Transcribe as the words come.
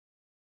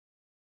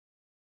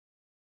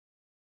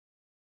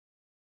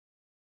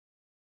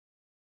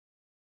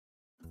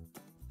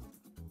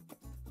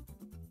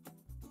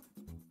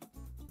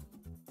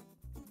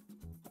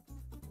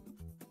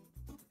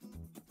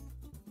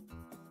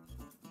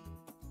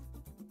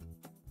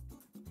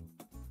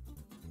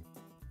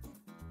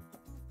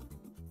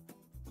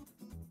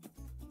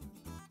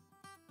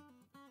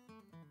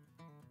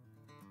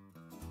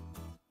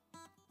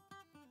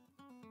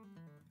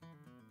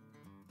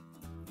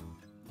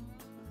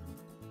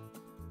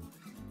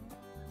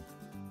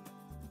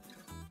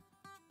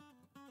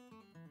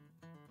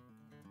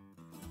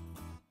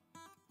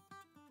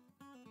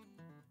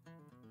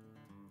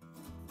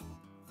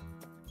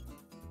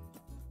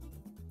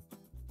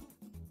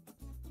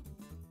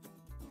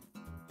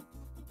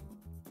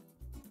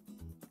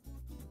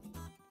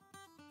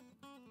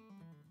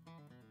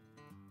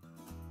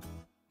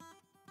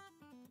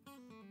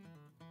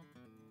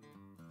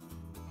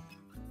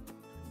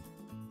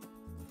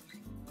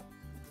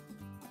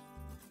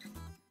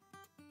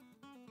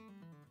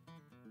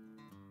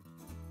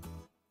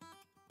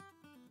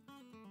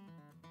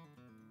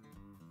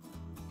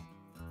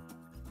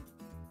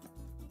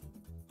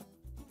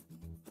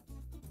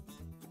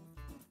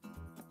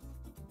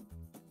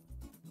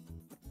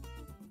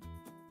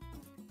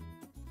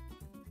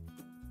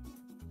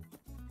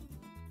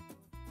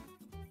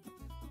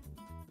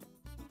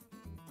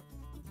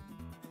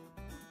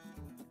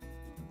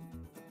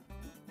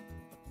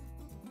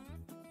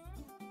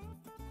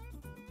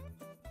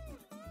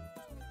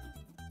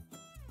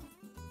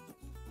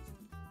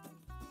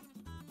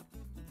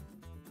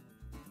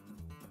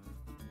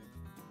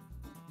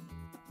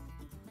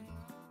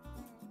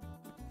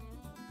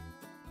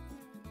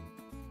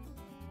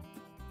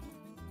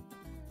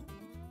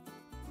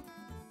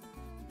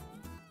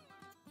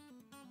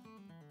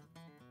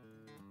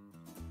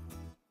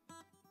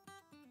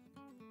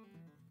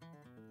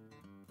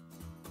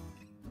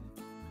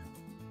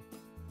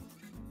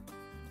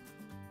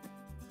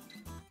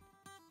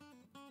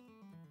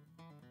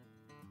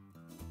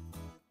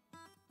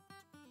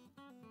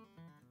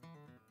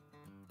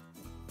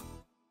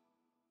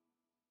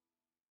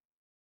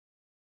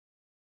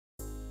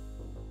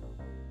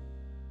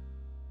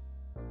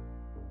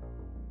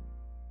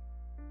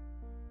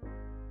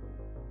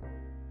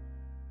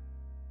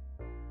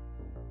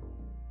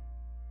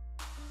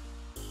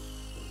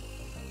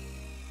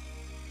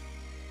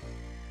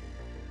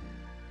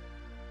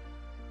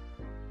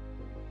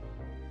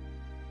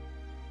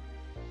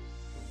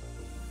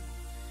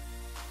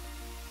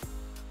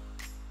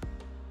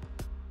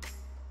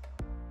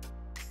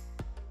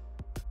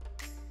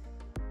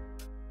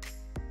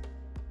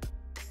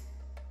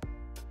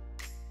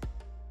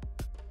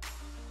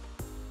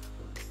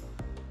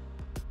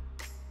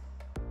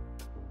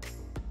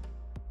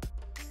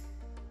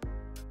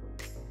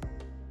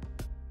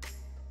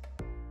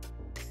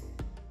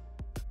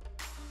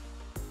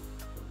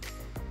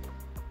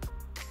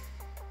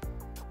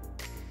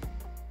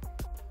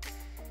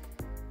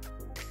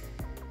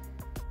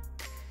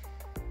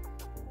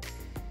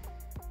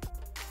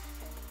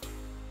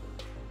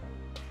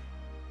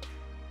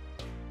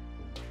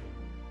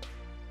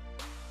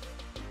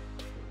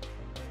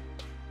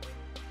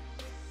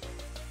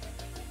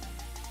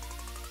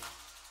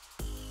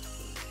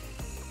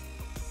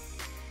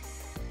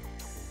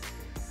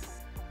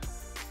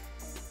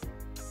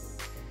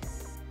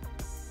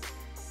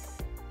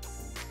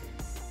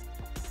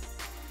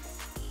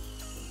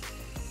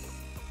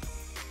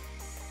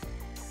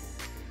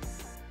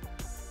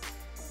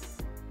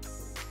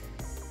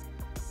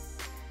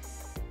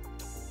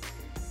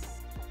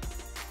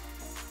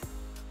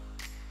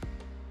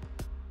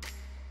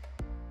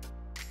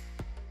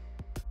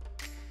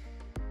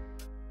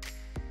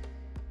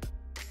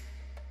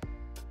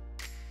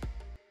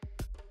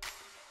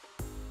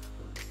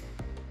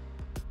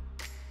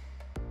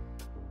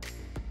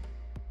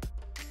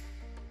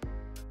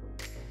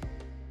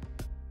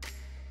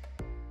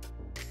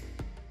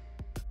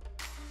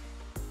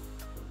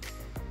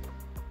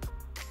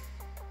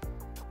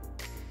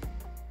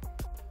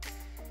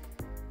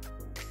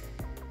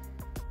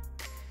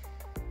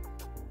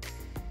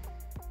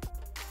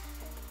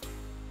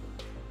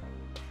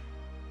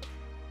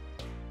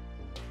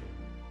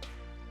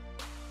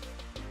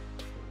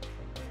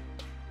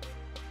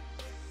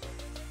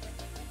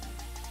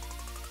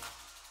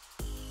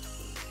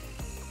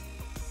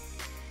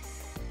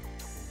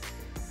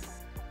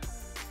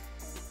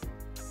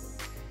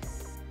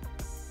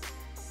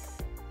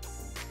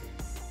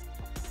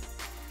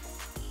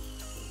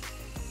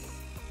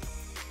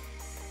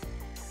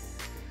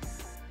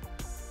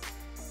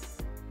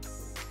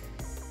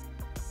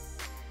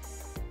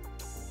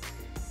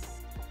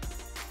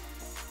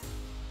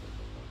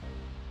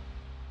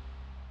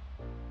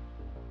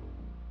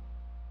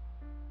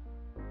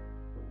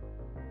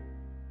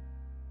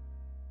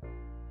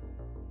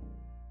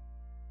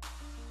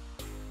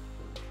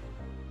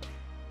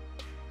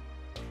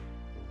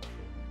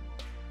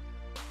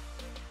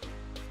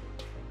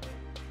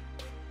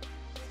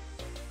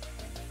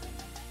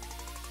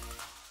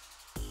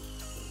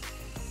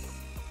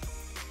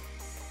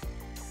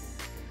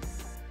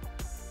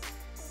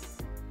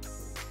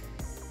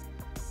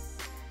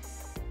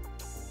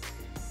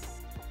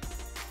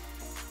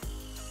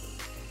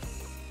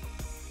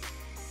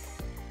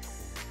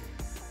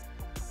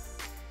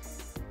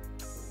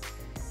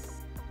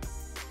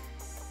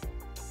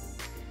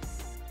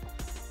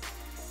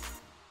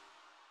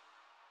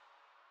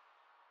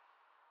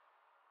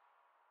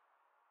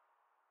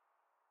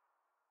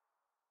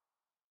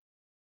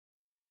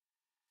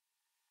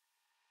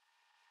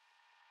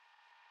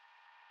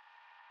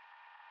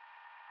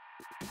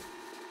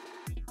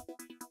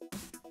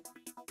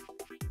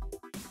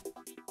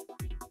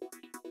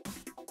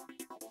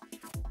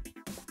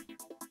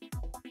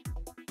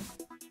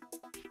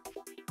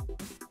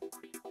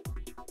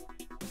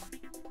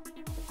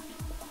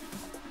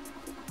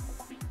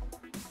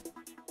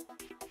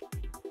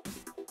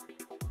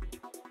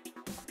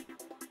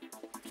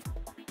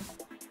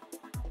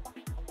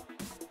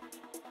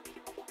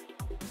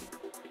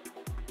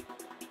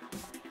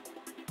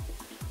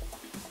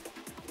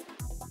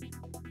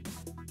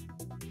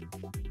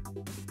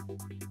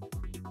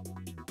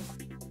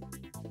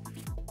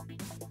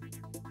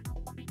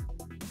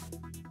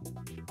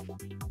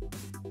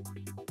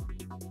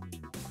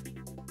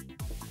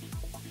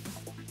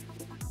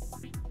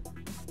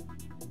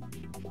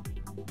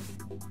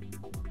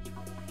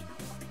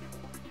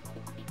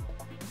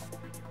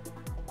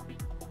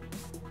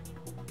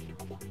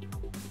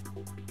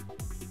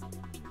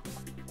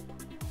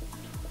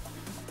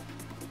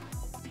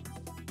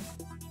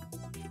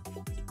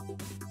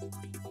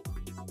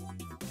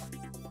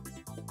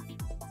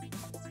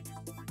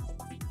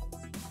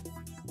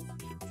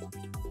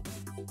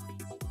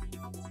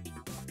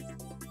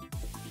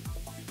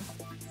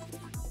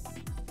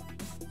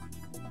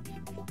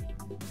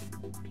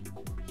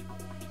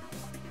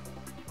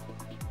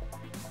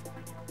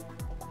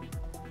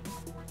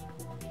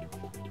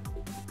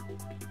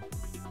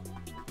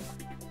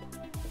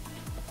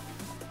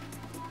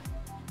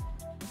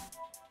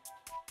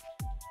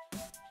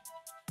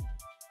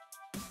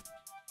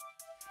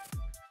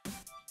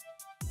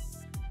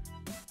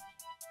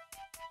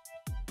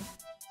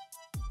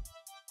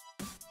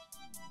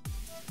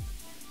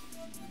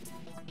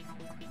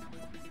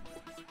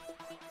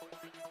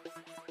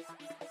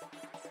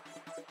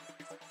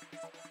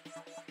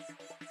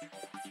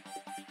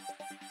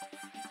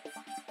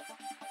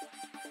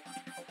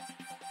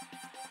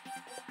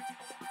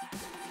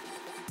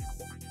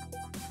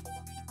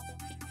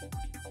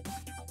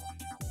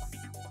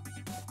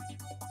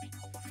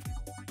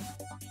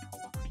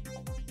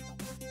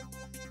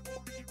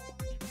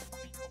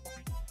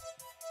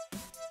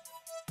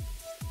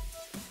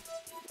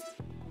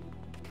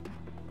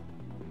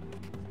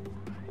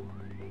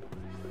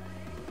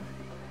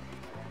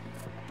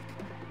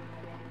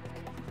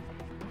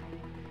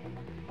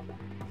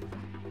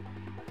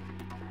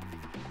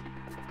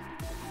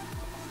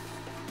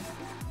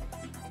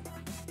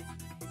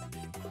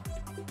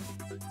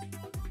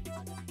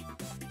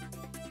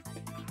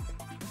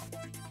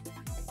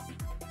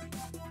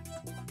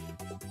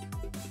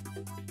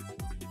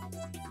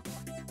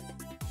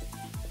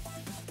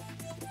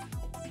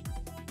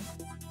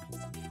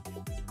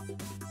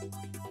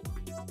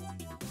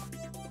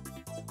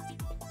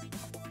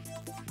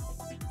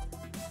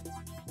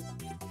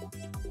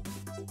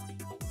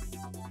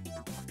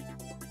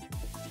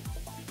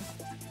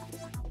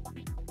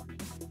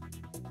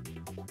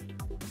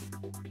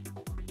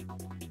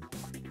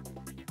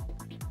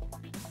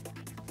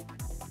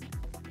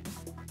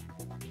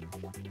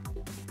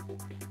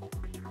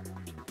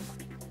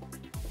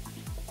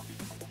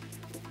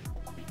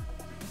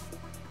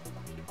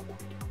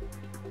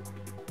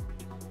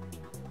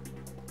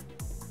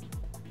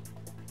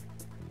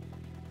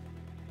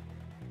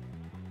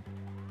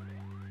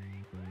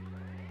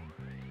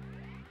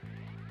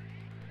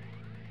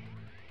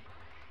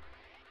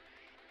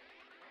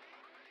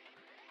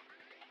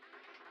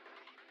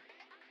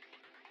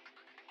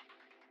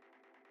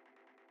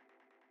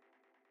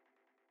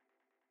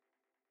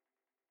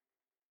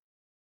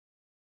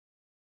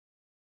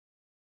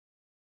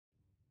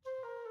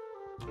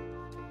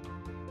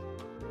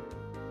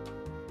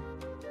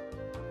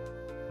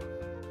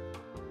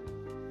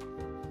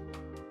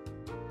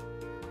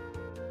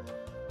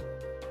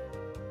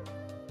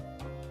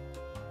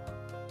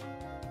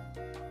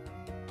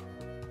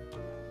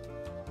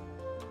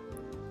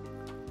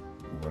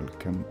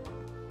Welcome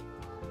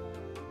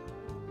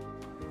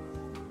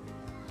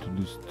to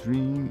the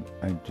stream.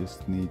 I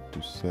just need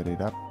to set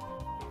it up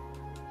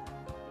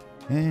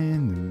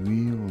and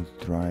we will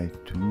try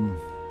to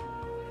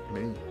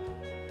play with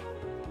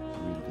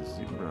the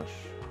ZBrush.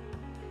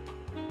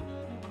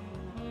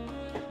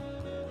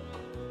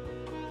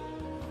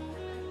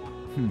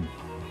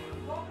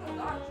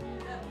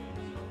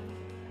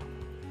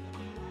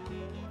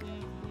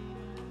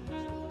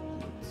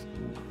 Let's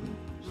open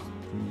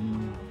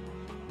stream,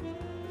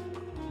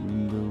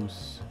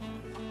 Windows.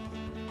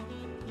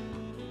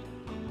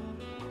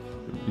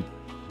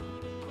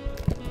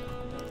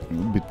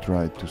 We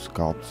try to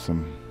sculpt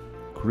some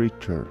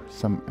creature,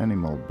 some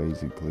animal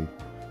basically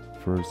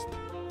first.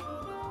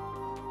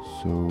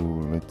 So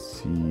let's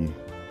see.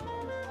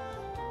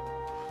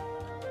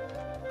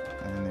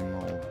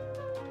 Animal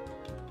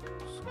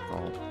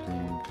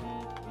sculpting,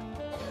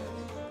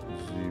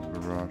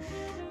 ZBrush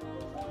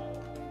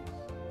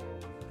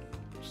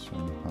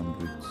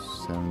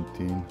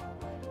 717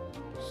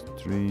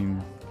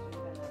 stream.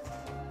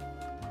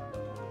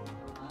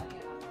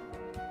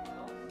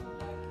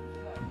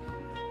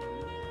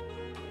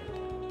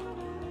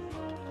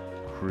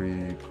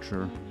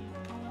 Creature.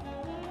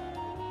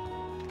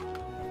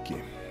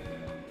 Okay.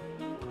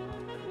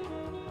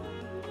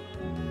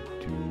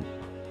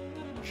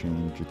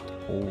 change it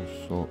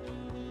also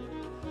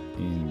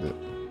in the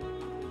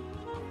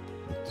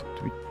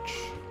Twitch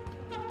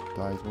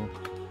title.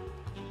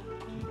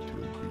 It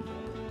will be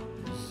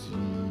Z,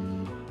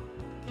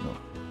 no,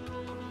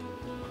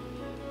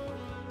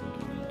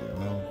 game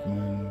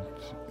development,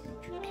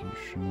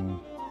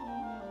 educational,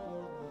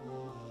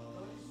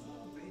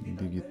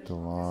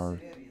 digital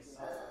art,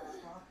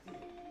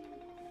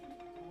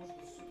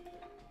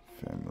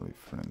 family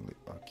friendly.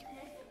 Okay.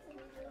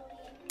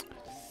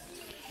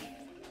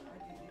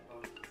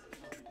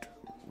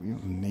 We'll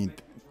need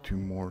 2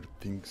 more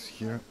things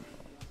here.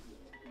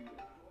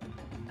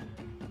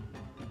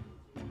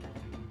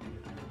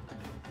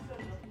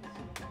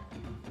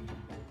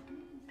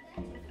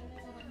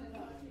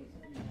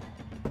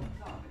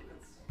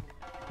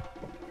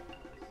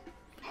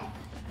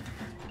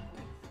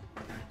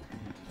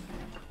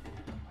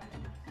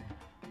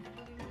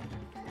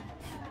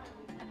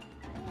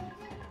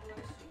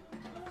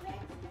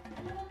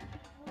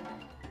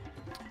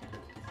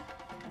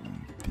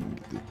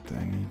 That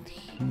I need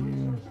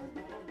here.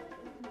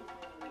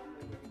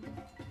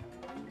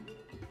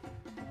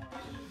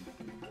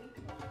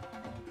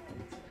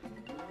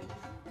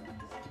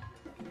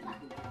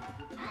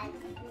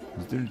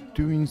 Is there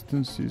 2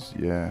 instances?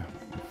 Yeah,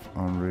 of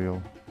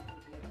Unreal.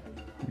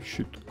 We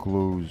should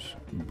close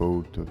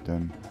both of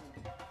them.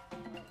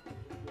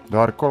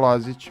 Darko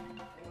Lazić.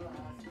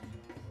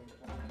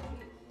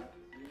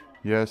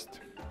 Jest.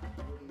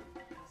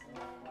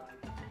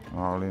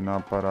 Ali na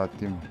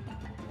aparatima.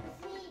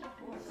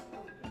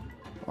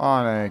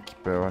 A neki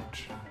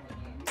pevač.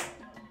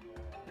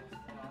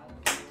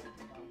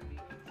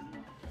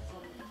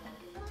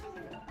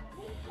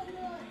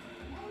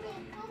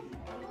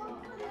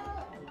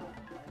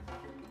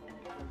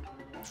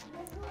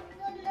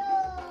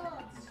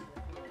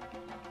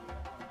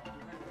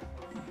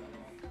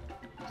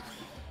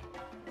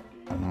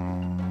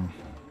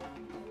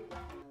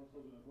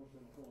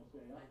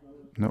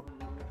 No.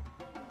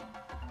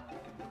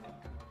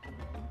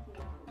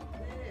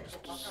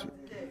 Just to see.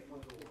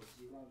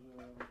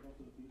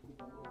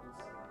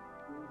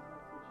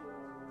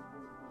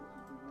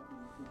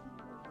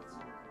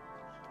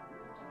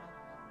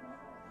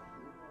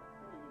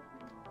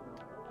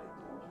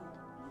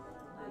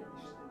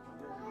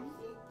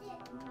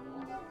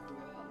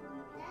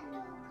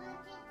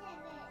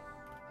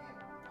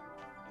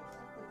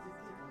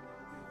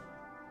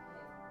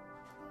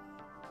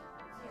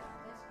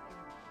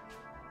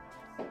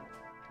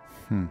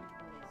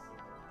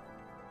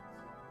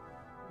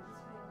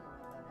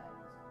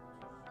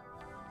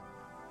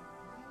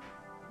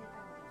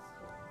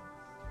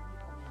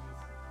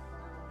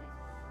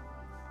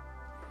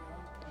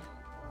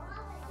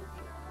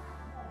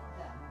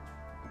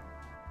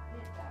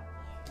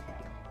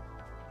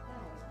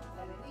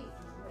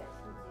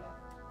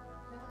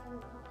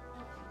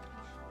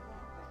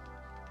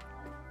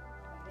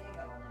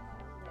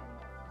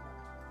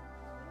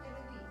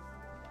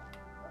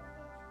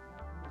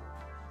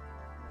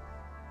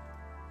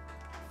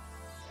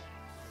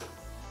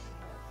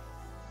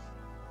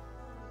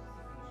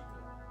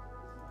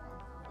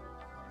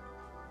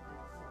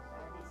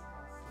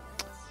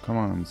 Come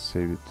on,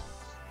 save it.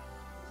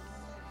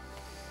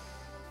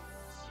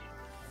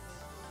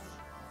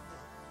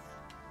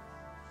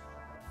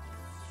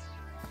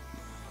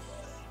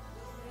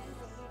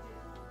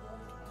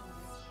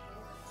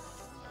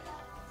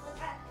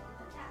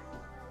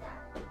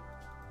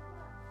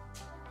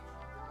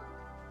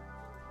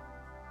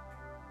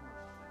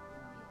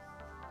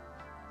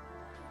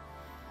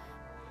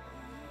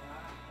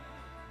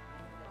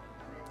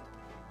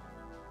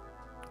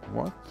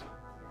 What?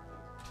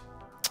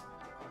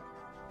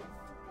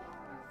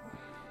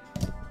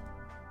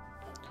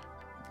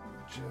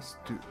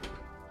 Just to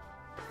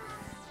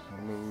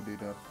load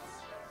it up.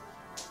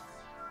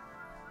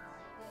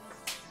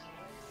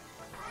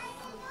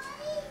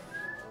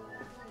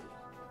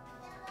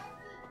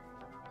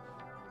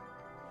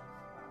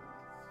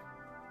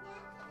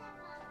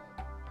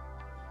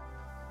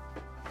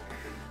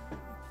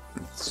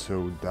 It's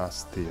so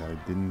dusty, I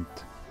didn't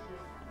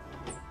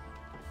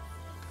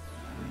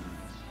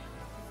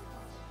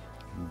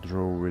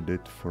draw with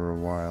it for a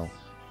while.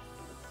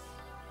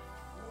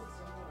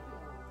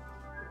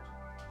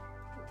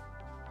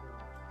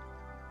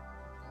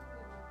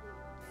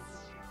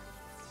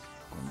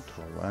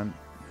 Control M.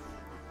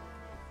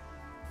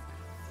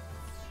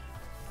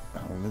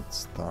 Let's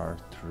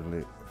start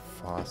really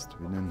fast.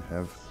 We didn't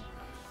have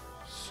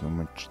so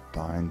much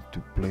time to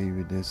play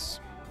with this.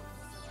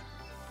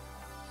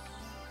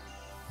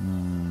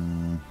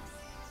 You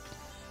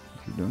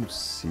don't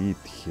see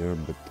it here,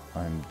 but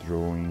I'm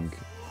drawing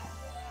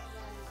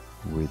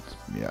with,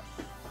 yeah,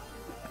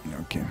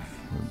 okay,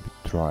 we'll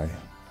try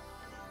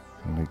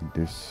like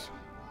this.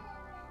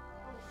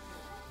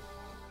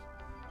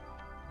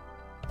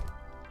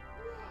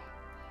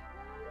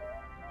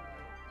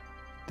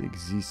 Take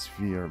this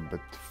sphere,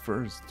 but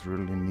first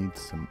really need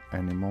some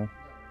animal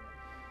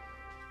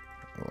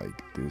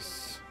like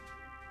this.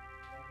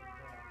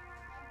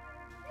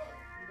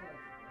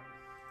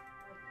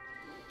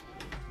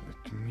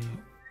 Let me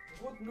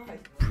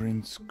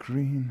Print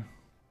screen.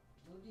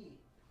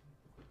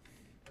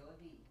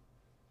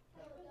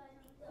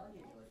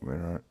 Where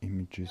are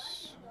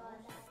images?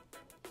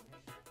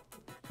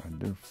 Are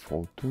there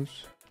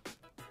photos?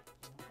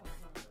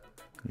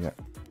 Yeah,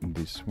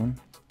 this one.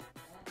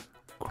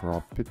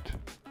 Crop it.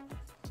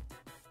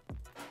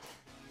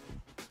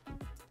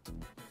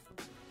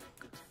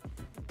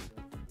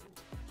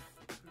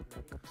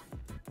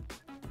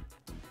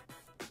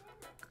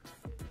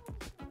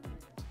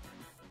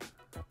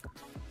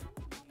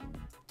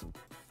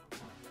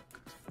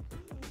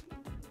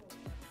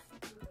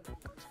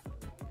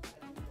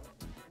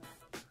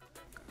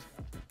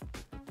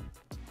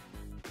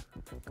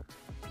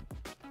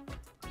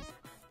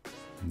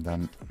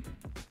 Then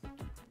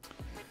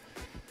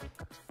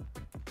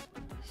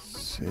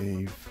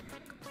save.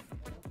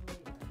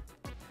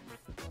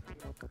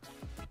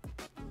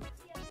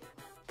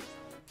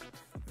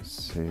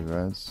 Save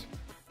as.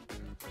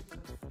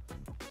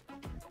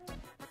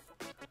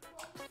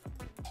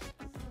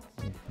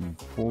 Open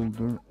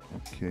folder.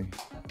 Okay.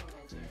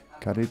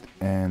 Got it.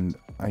 And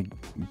I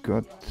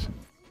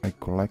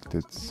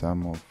collected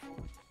some of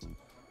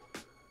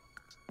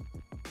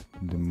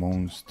the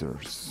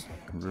monsters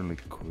really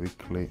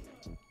quickly.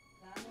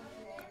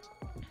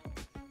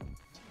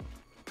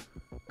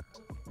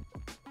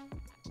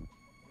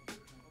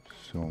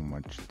 So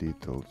much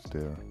details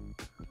there.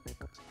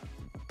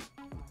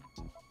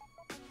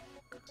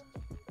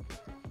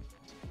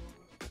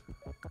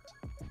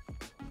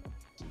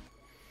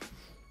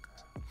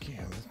 Okay,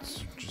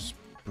 let's just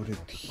put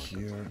it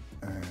here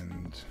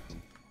and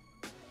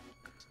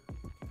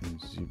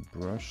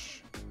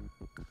ZBrush,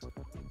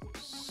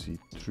 see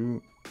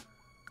through,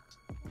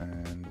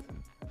 and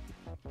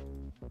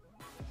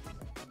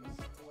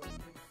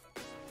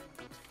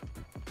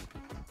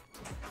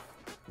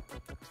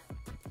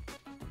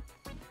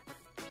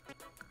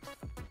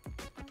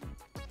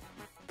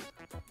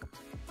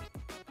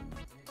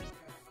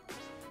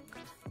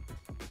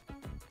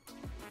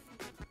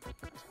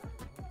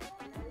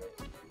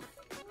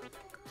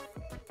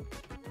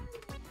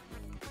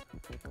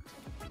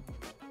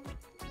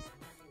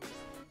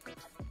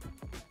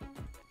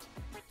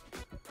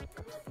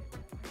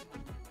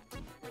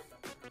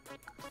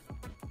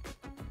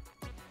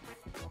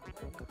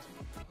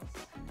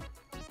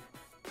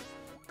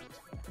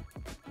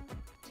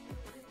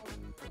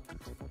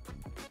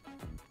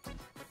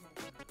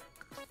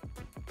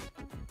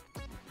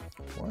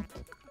what?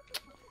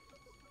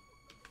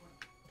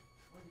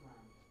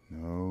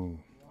 No.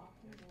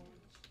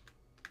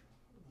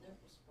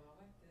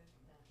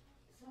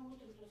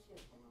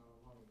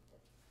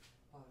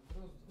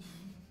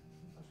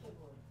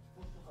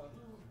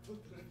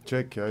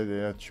 Čekaj, ajde,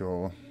 ja ću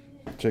ovo.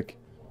 Čekaj.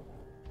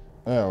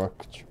 Evo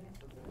ovako ću.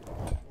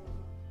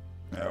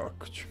 Evo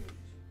ovako ću.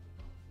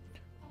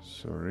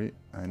 Sorry,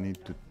 I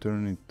need to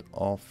turn it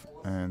off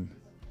and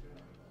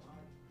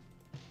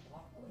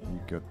you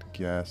got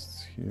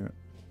gas here.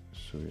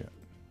 So yeah,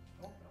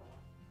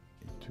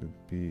 it would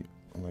be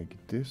like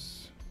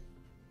this.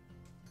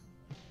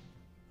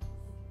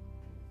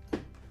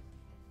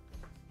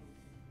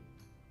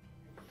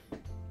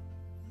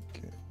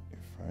 Okay,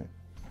 if I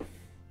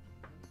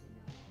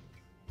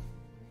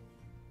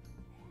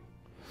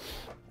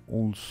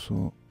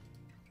also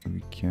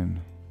we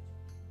can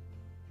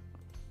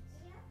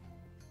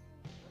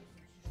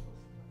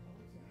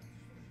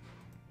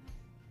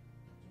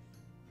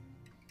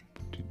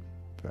put it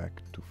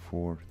back to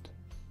forward.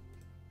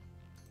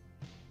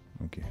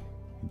 Okay,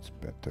 it's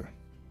better.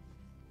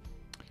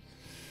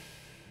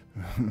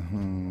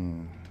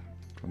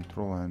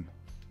 Control N.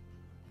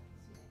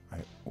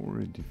 I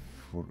already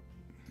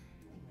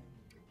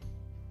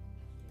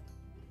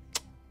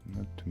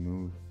not to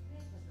move.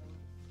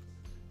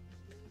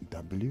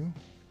 W.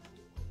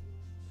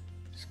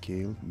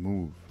 Scale,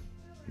 move.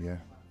 Yeah.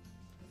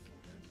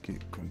 Okay,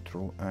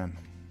 Control N.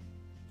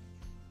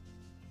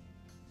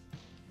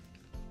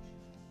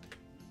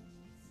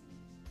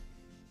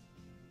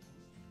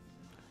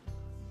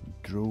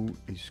 Draw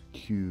is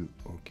Q,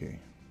 okay.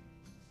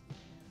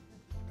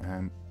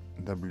 And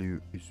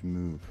W is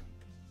move.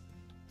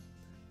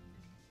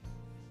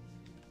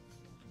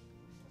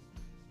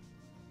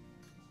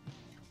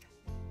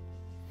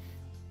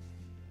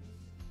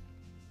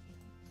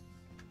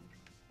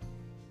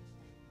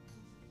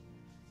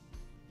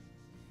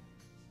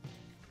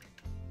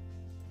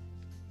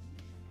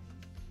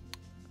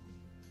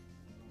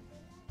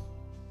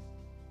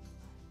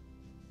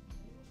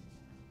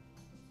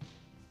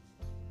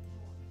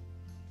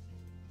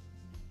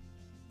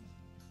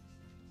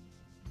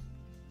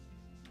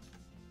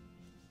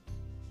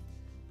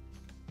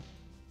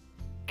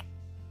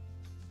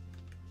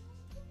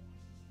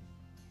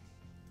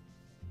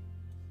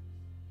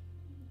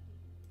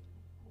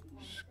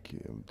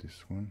 Scale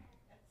this one.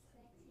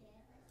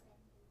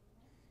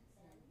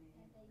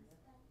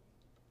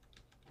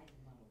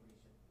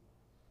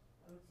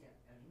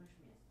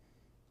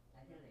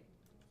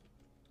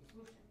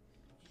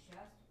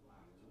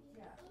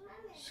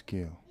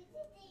 Scale.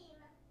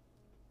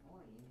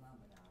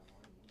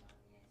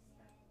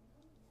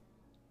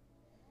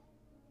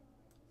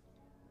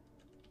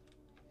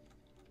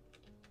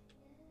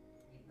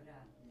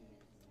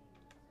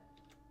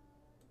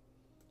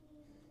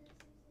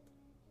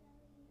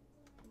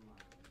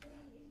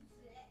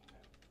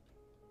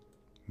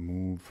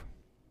 move.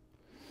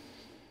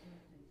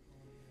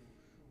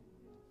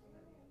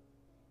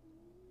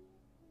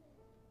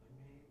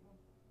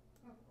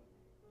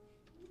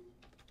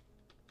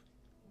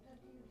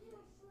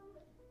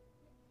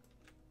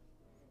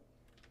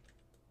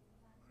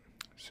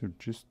 So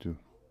just to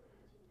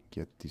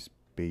get this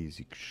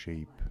basic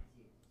shape.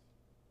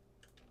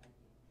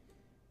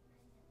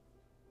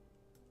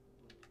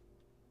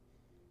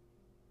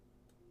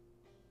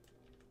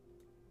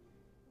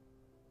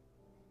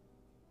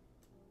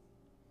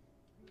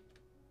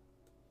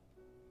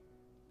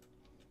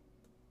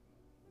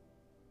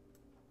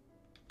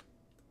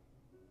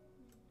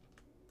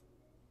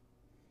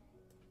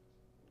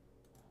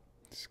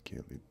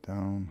 Scale it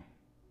down.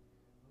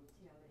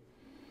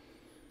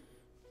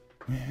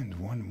 And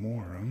one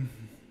more,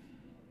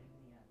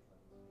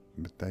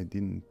 but I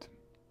didn't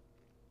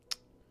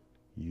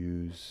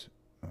use,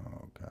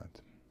 oh god.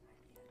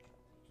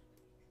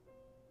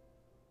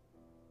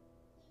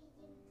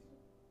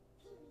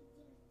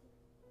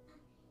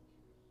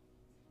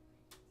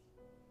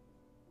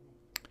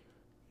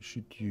 You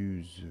should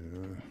use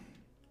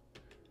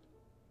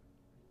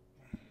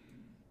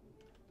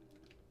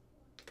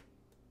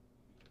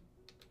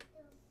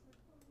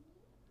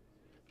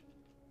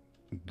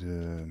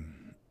the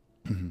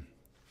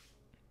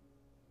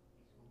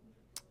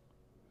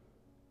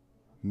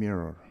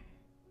mirror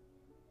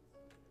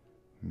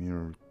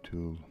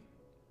tool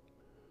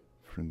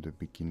from the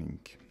beginning.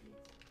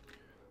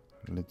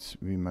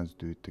 We must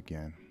do it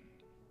again.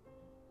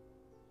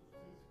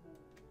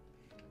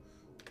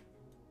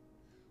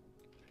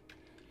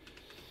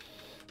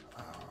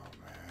 Oh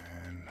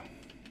man.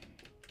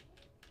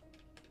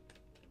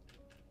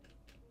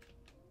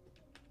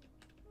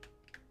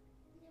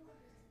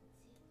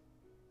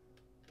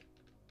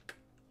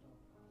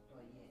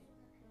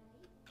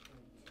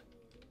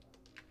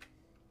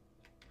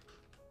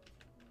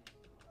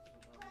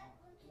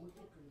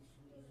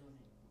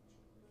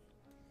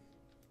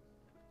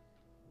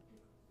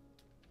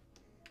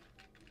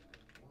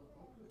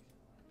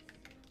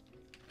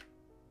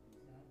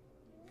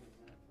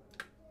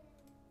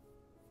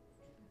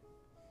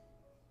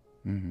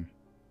 Mm-hmm.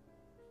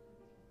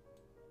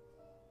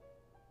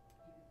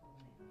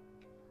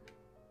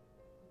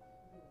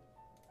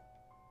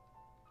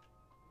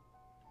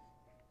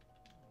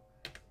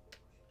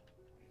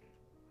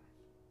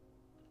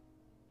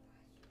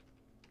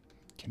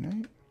 Can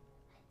I?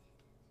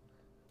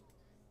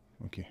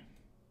 Okay.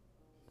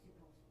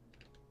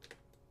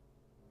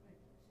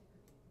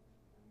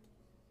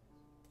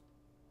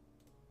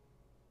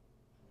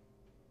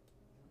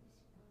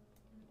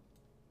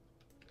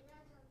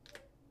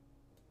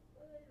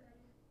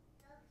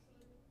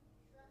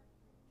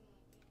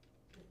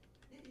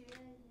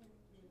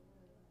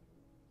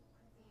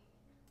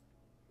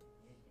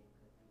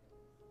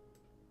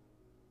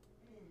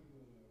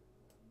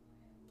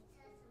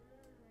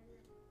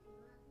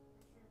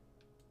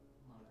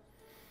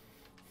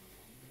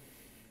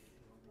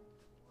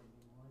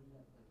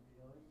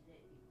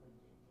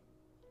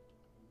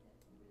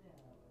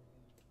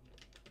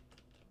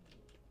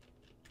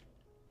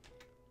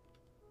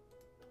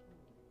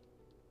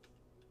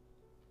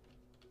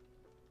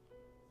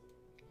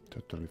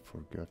 Totally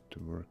forgot to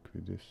work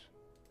with this.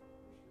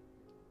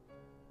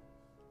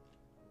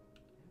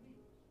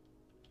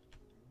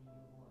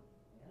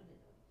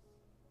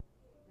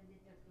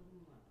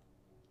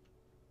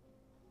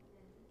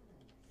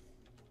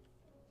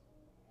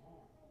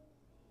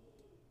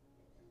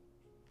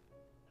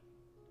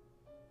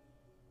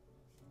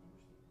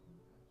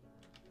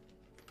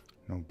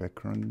 No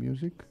background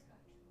music.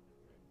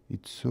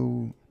 It's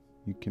so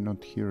you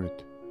cannot hear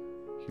it.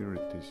 Here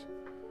it is.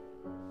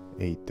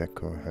 Hey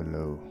Taco,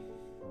 hello.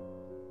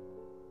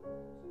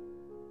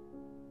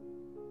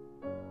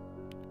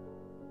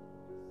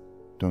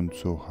 Don't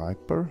so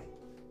hyper?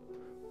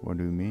 What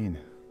do you mean?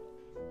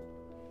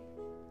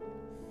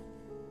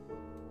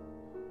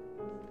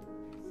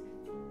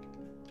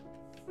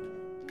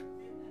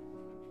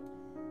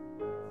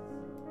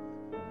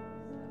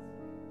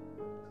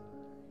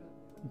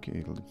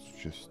 Okay, let's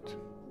just...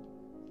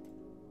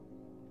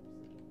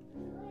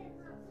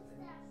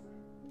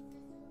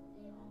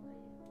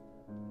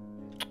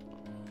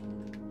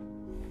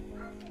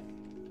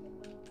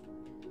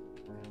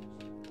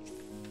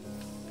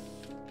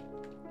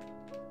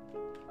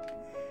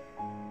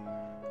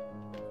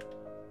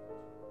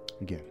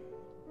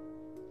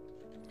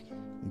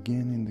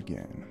 Again and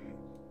again.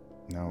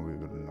 Now we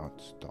will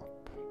not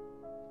stop.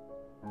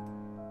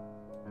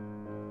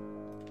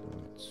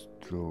 Let's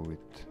draw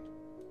it.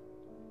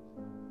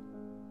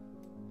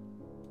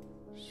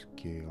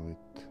 Scale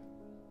it.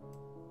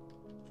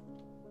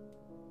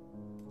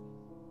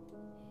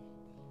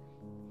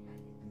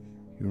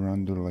 You're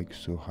under like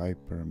so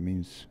hyper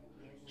means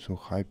so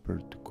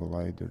hyper to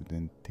collider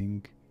than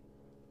thing.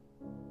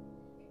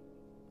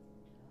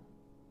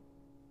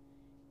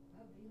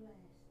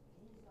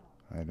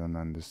 I don't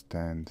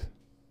understand.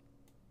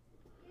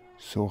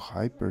 So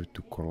hyper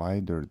to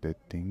collider that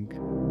thing.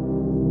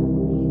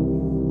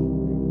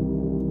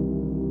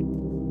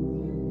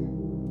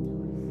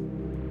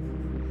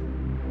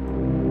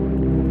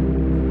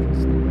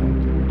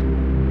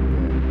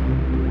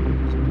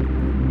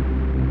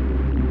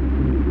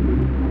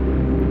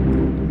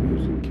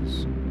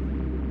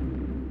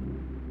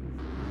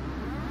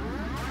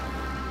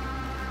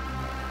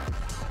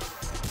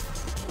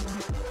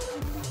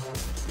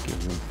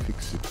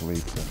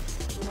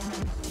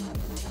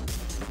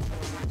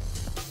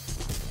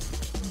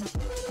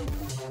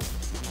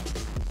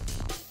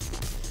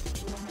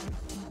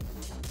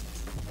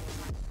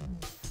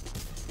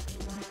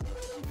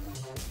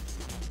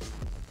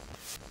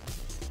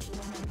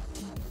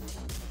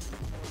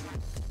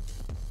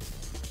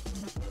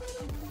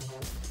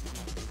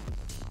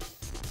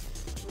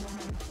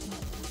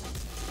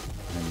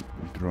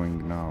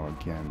 drawing now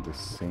again the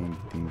same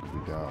thing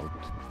without.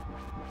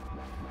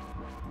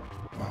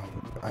 Well,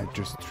 I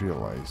just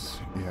realized,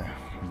 yeah,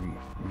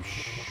 we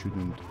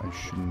shouldn't. I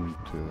shouldn't.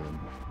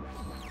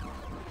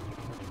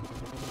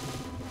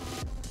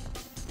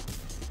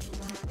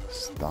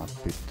 Stop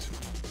it.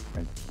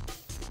 I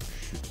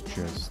should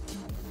just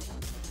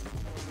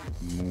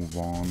move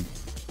on.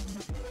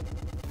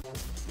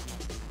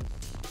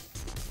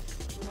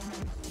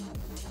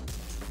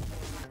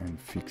 And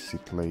fix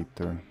it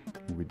later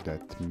with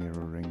that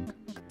mirroring.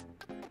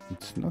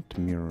 It's not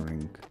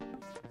mirroring.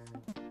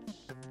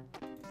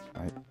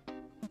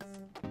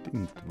 It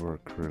didn't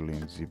work really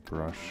in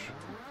ZBrush.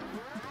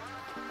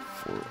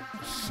 For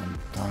some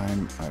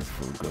time I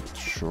forgot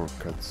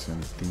shortcuts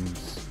and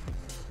things.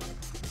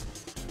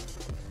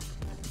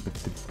 But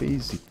the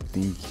basic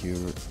thing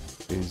here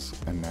is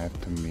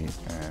anatomy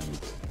and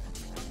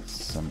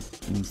some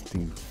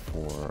instinct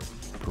for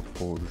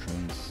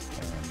proportions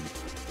and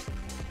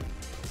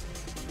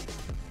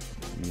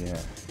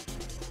yeah,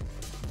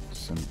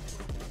 some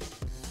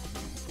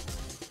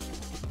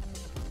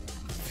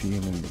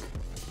feeling.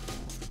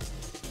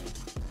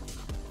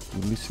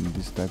 You listen to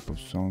this type of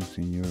songs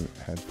in your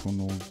headphone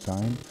all the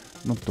time?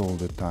 Not all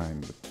the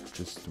time, but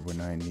just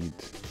when I need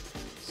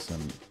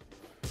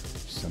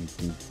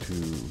something to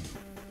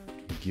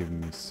give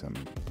me some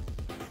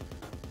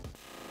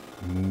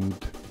mood.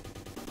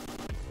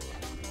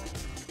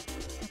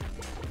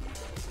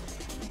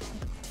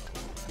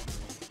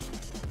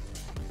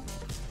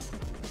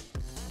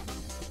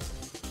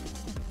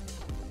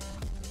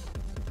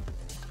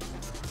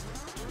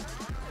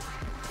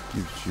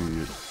 Gives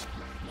you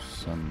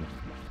some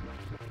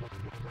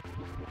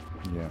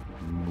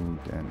mood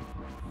and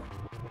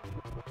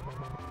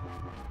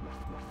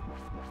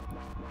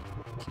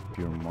keep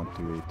you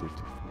motivated.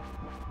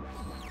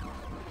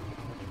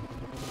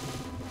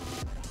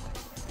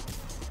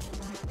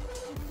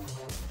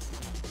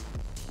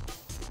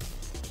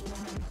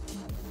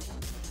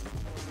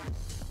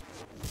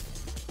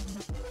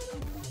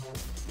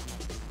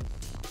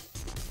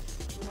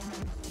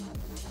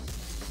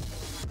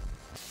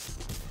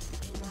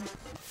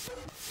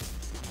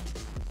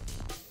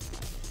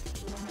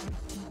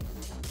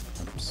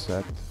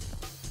 Upset.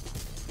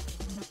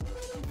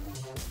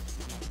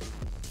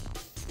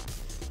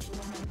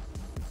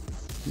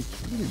 It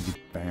really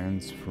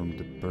depends from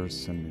the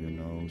person, you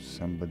know.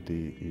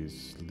 Somebody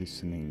is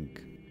listening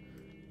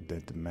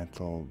death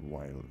metal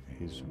while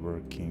he's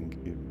working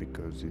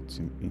because it's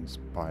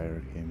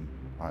inspire him.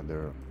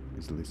 Other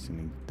is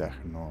listening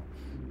techno.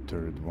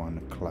 Third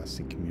one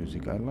classic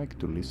music. I like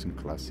to listen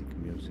classic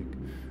music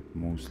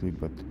mostly,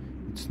 but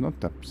it's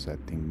not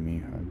upsetting me.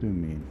 How do you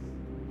mean?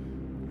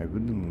 I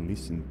wouldn't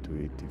listen to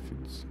it if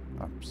it's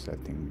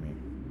upsetting me.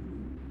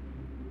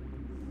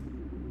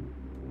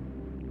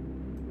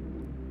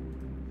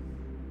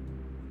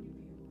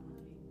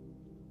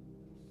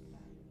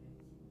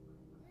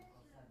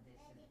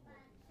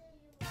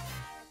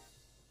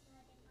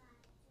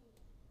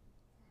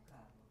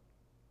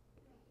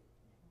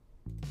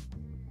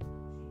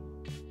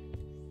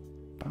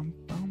 Pum,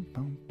 pum,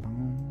 pum,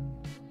 pum.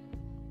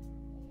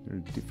 There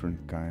are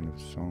different kind of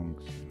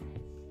songs, you know.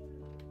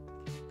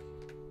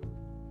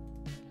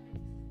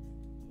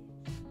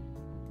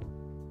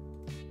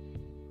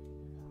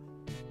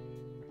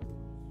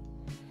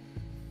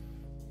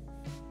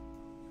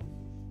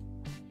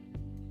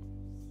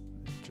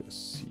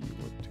 Just see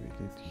what we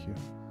did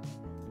here.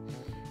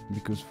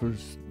 Because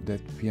first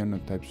that piano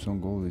type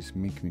song always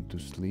make me to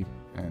sleep,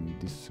 and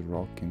this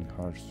rocking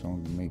hard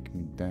song make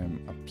me damn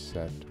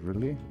upset.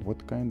 Really?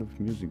 What kind of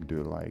music do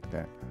you like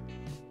then?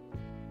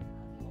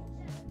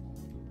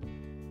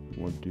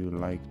 What do you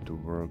like to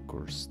work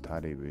or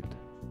study with?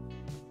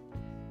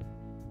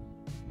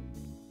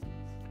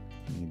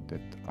 Need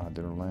that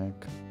other leg?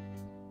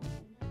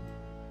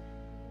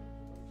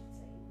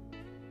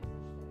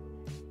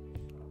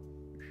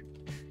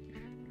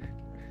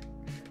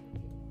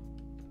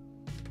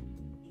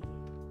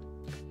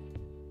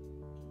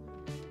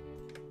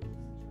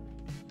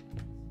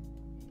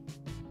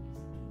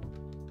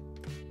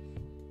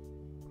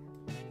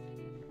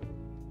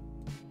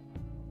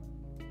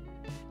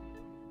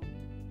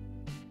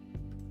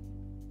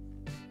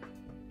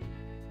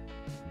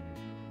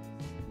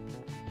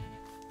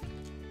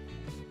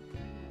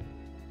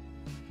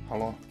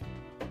 Halo?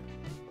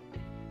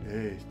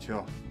 Ej,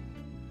 ćao.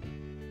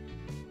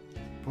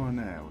 Pa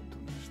ne, evo tu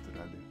nešto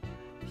radim.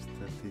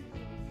 Šta ti?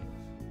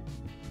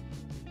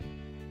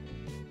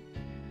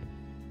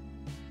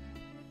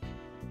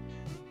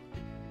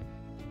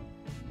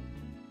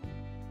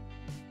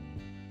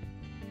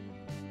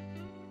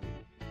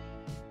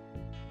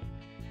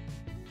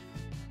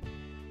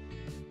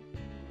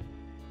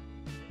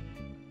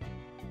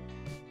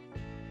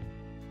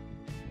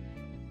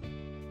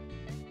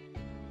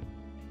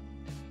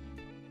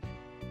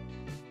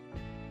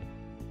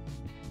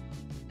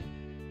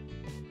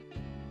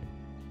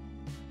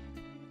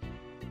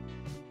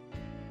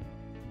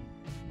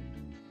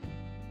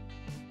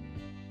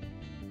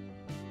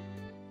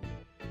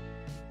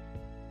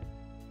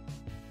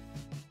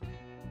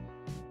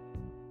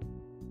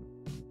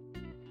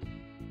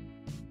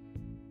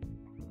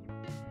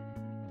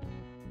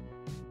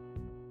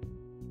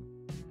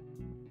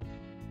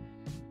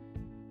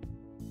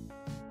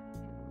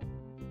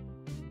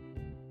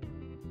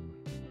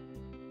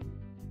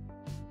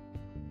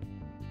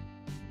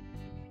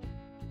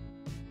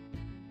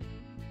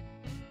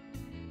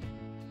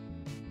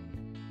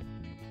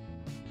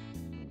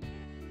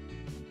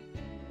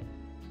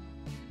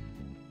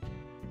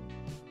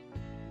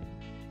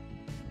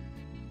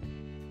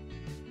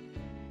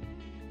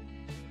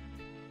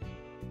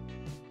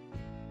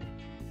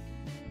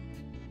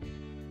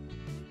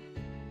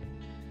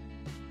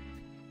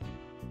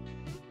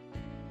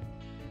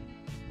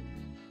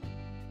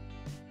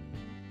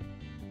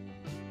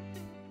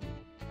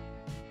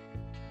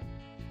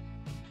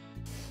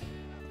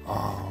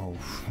 Oh,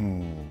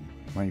 phew.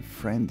 My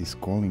friend is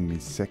calling me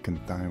second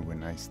time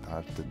when I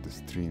started the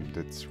stream.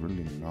 That's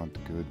really not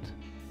good.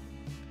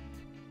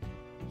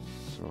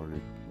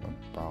 Sorry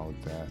about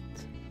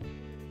that.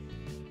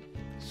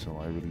 So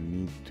I will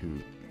need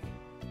to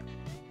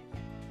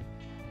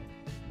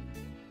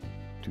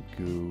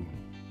go.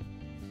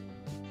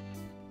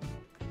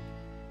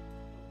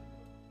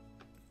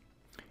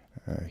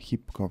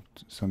 Hip hop,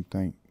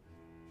 something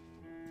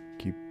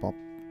K-pop,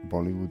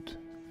 Bollywood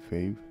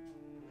fave.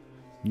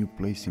 New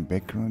place in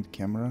background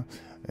camera.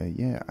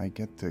 Yeah, I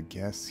get a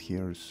guest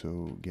here,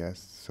 so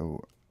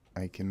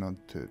I cannot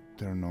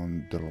turn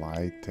on the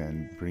light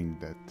and bring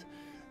that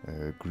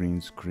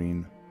green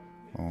screen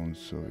on.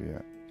 So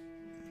yeah.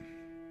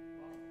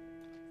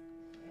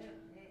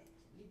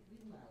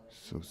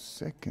 So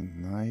second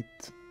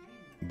night,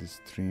 the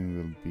stream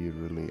will be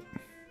really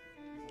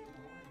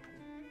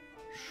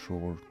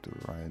short,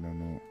 or I don't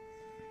know.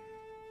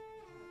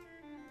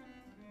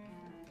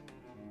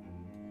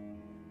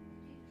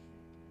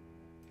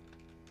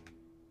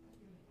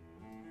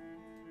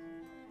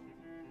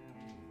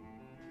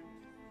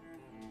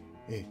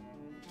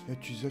 Ja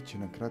ću izaći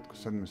na kratko,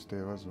 sad me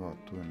Steva zvao,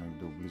 tu je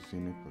negdje u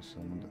blizini, pa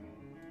samo da...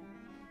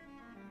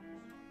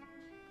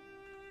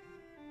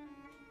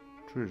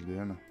 Čuješ,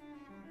 Dijana?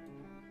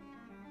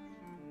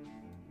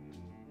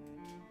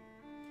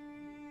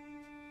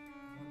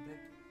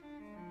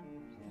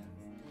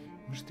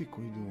 Imaš ti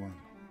ko ide van?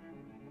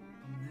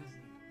 Ne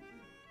znam.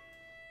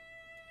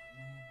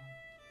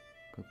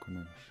 Kako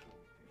nemaš?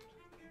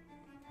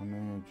 Pa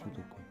neću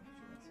tako.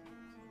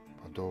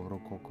 Pa dobro,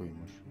 koliko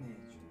imaš?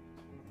 Neću.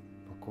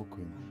 Pa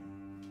koliko imaš?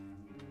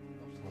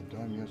 Pa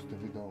daj mi, ja ste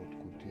vidio od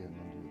kutije, 1,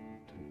 2,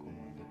 3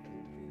 komada,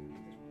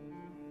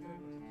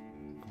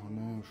 4. Pa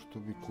ne, što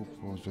bi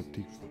kupovao za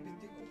tih? Što bi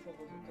ti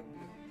kupovao kad bi...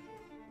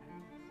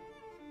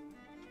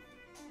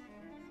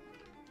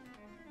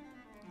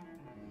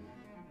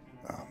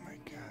 Oh my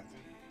god.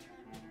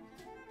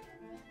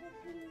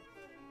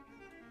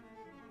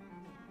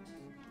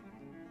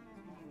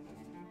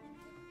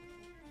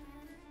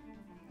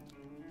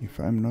 If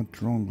I'm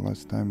not wrong,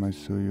 last time I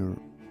saw your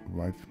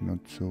wife not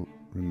so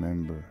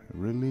remember.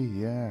 Really?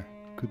 Yeah,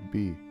 could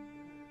be.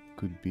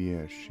 Could be,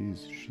 yeah,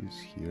 she's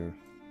here.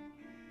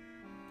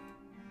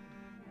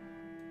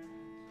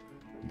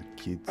 The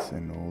kids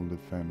and all the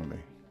family.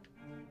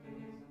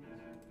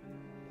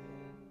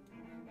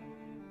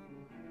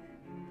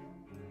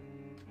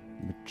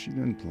 But she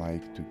didn't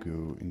like to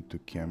go into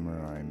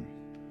camera. I'm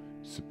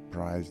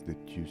surprised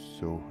that you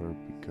saw her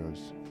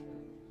because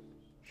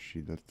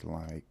she doesn't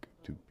like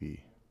to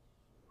be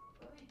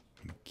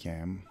on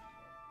cam.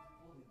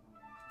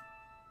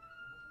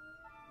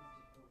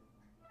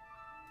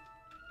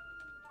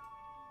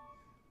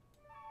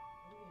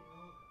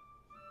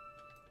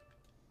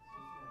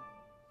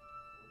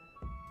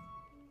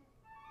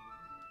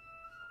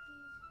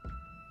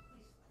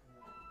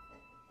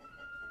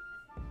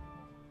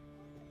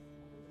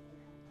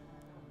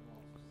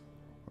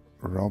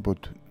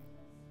 Robot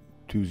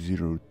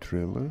 20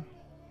 trailer.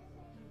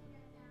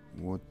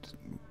 What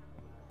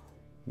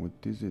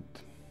is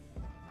it?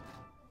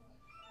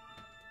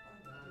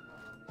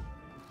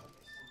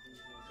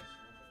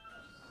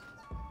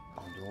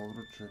 A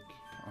dobro, čekaj.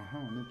 Aha,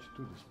 neće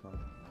tu da spava.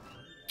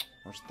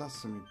 A šta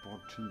sam i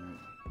počinjao?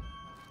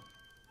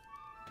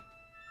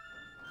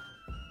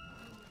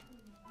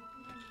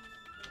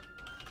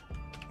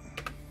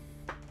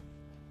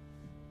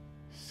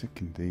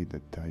 Second day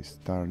that I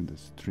start the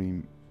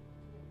stream.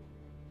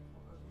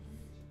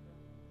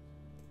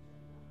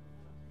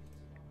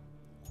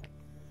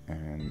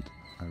 And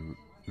I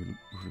will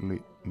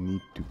really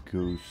need to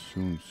go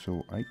soon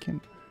so I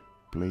can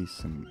play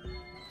some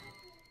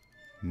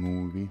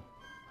movie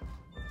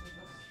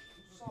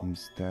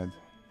instead.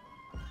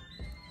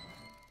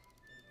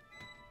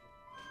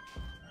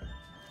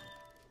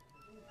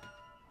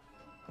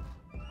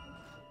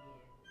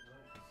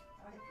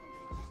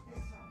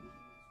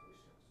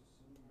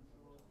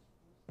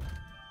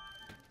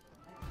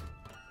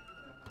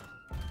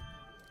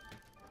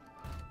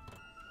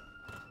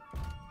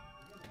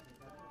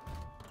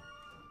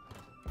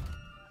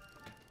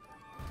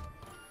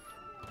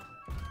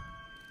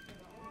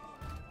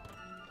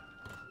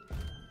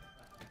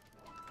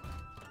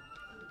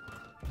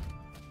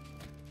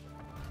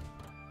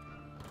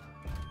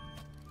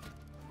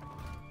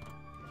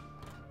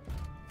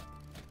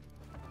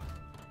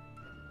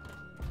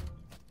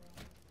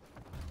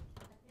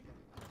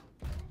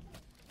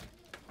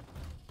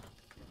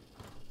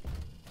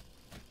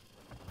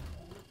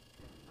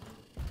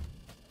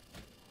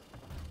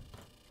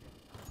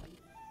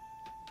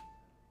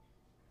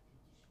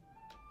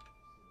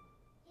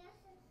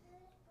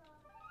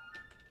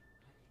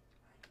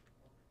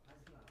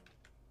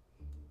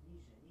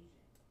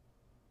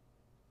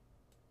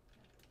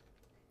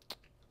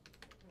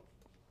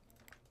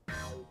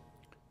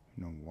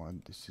 You know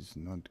what? This is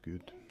not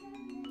good.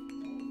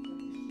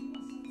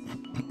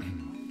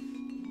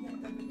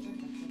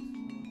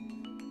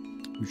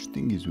 Which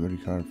thing is very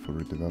hard for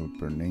a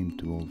developer, name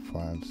to all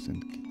files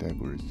and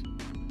categories.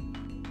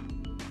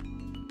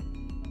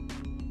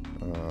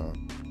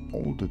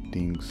 all the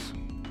things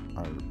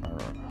are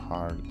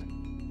hard.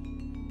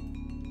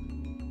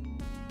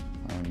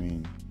 I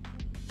mean,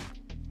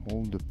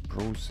 all the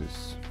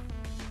process,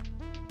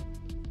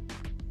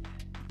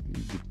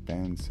 it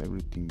depends,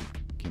 everything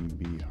can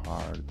be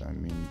hard. I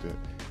mean,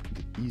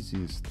 the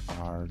easiest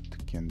art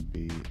can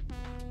be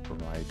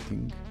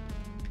writing,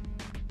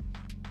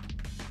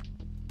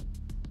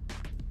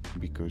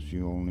 because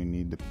you only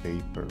need the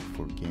paper.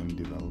 For game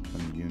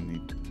development you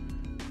need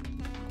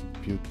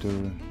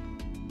computer,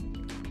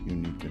 you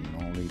need the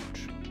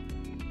knowledge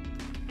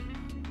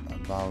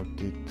about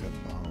it,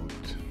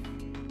 about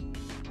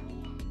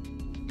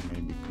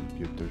maybe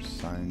computer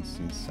science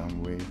in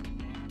some way.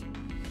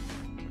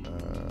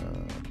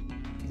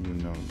 You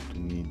know, to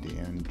need the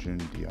engine,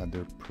 the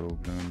other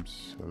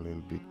programs, a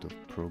little bit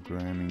of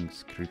programming,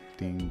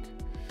 scripting.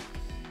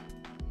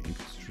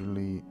 It's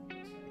really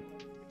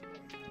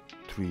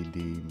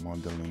 3D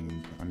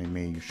modeling,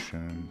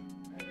 animation,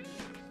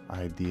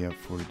 idea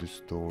for the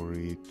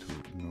story,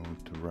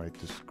 to write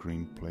a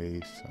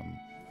screenplay, some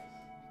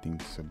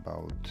things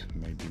about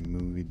maybe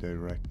movie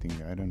directing.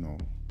 I don't know,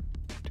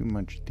 too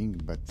much thing,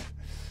 but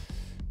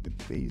the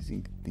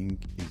basic thing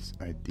is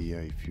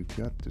idea. If you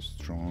got a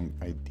strong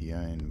idea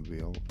and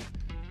will,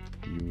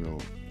 you will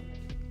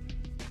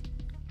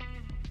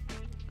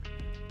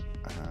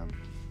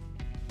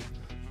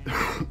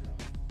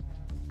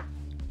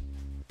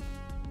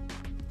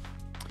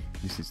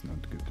this is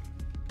not good.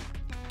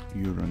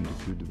 You're on the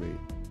good way.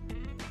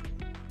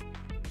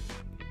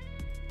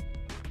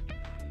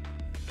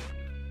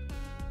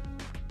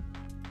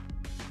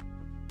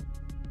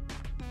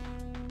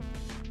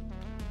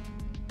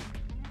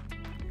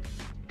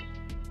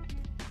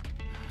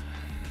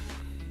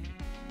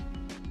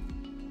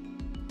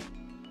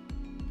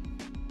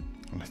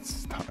 Let's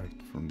start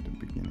from the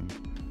beginning.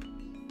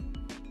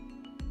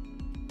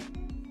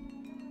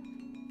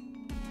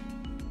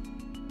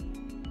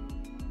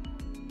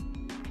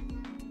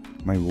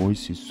 My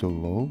voice is so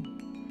low.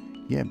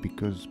 Yeah,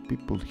 because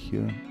people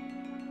here,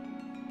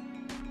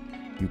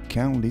 you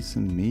can't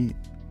listen me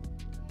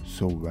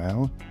so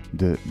well.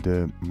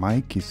 The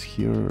mic is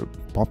here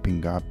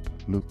popping up.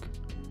 Look,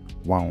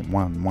 1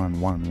 1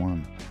 1 1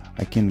 1.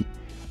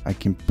 I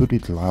can put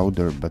it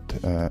louder, but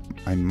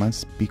I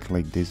must speak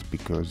like this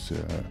because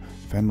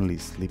family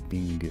is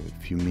sleeping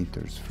a few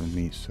meters from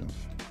me, so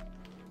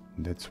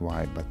that's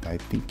why. But I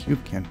think you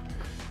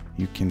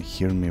can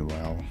hear me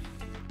well.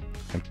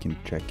 I can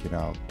check it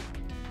out.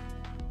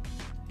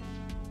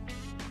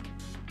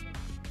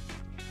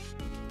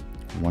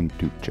 One,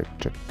 two,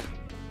 check.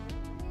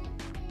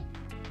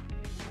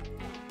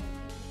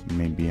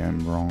 Maybe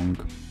I'm wrong.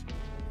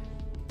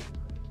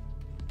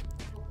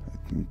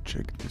 Let me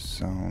check the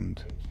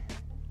sound.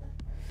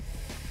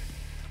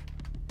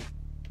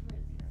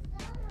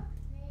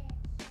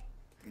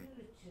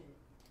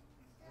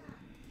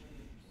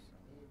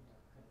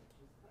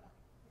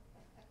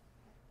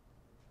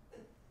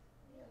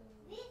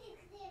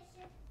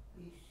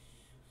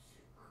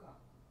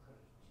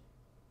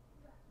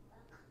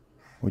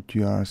 What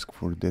you ask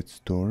for that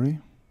story?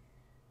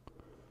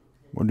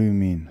 What do you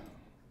mean?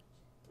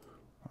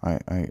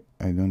 I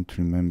don't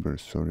remember,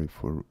 sorry,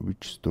 for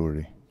which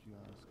story?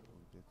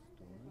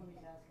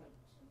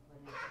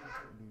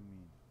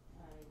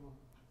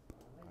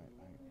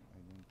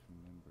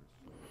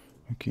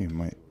 Okay,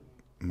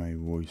 my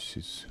voice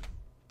is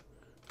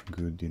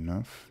good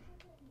enough.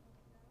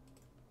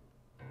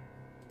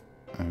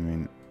 I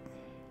mean,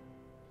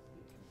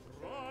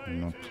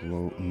 not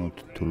low,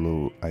 not too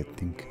low, I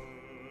think.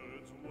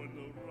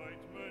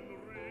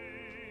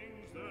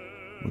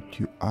 What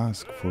you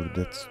ask for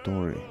that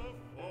story?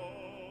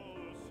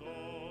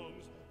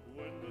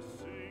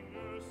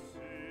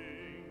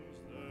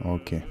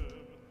 Okay,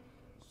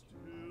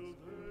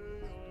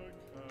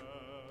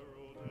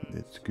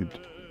 that's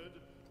good.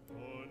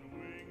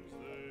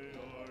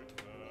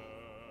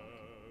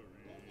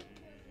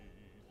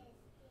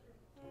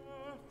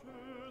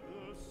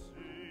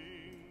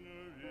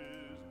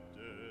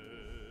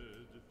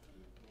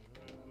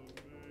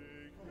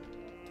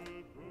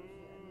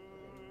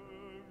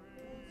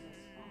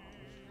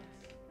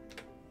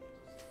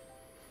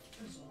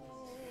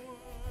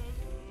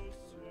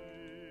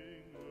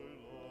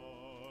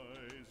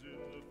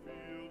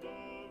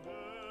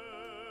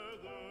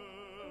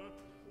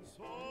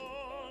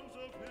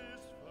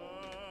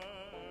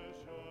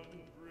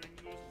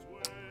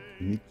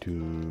 Need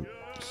to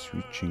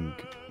switching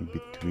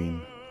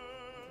between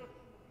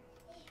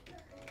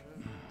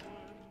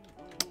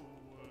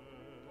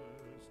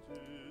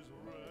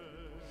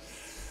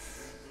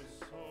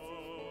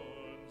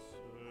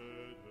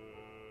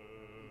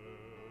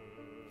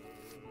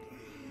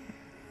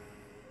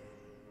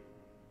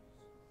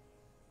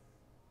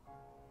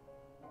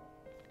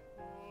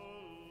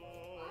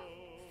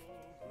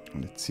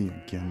let's see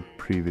again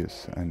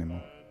previous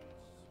animal.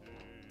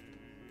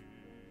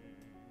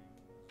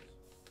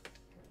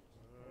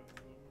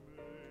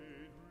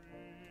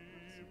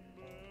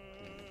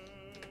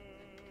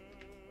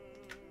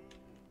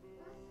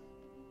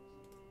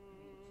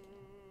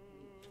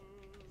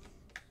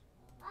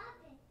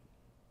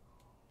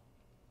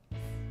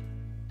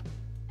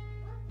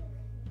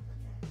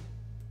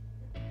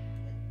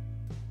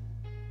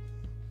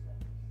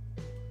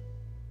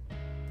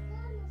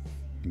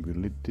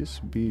 Will it this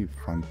be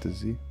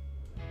fantasy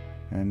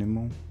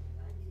animal?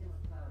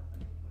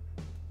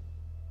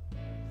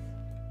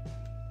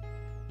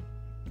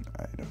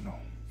 I don't know.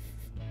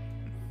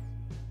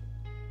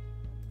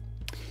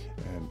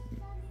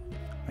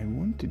 I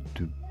wanted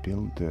to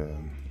build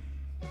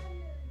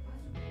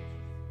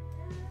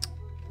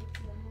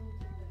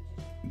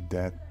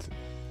that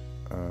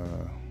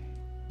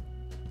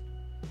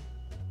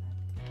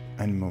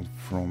animal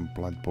from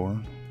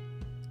Bloodborne,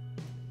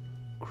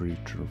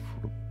 creature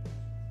from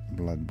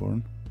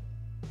Bloodborne,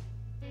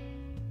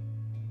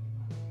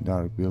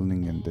 dark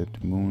building and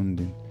that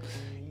moon.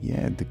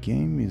 Yeah, the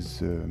game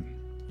is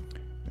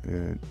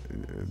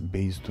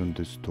based on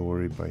the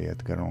story by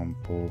Edgar Allan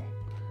Poe,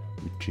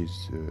 which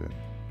is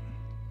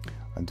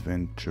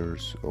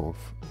Adventures of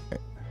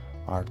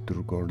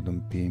Arthur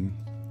Gordon Pym.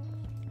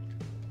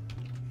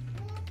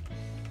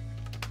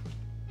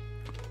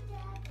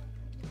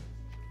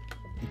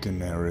 The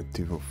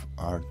narrative of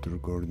Arthur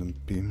Gordon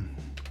Pym.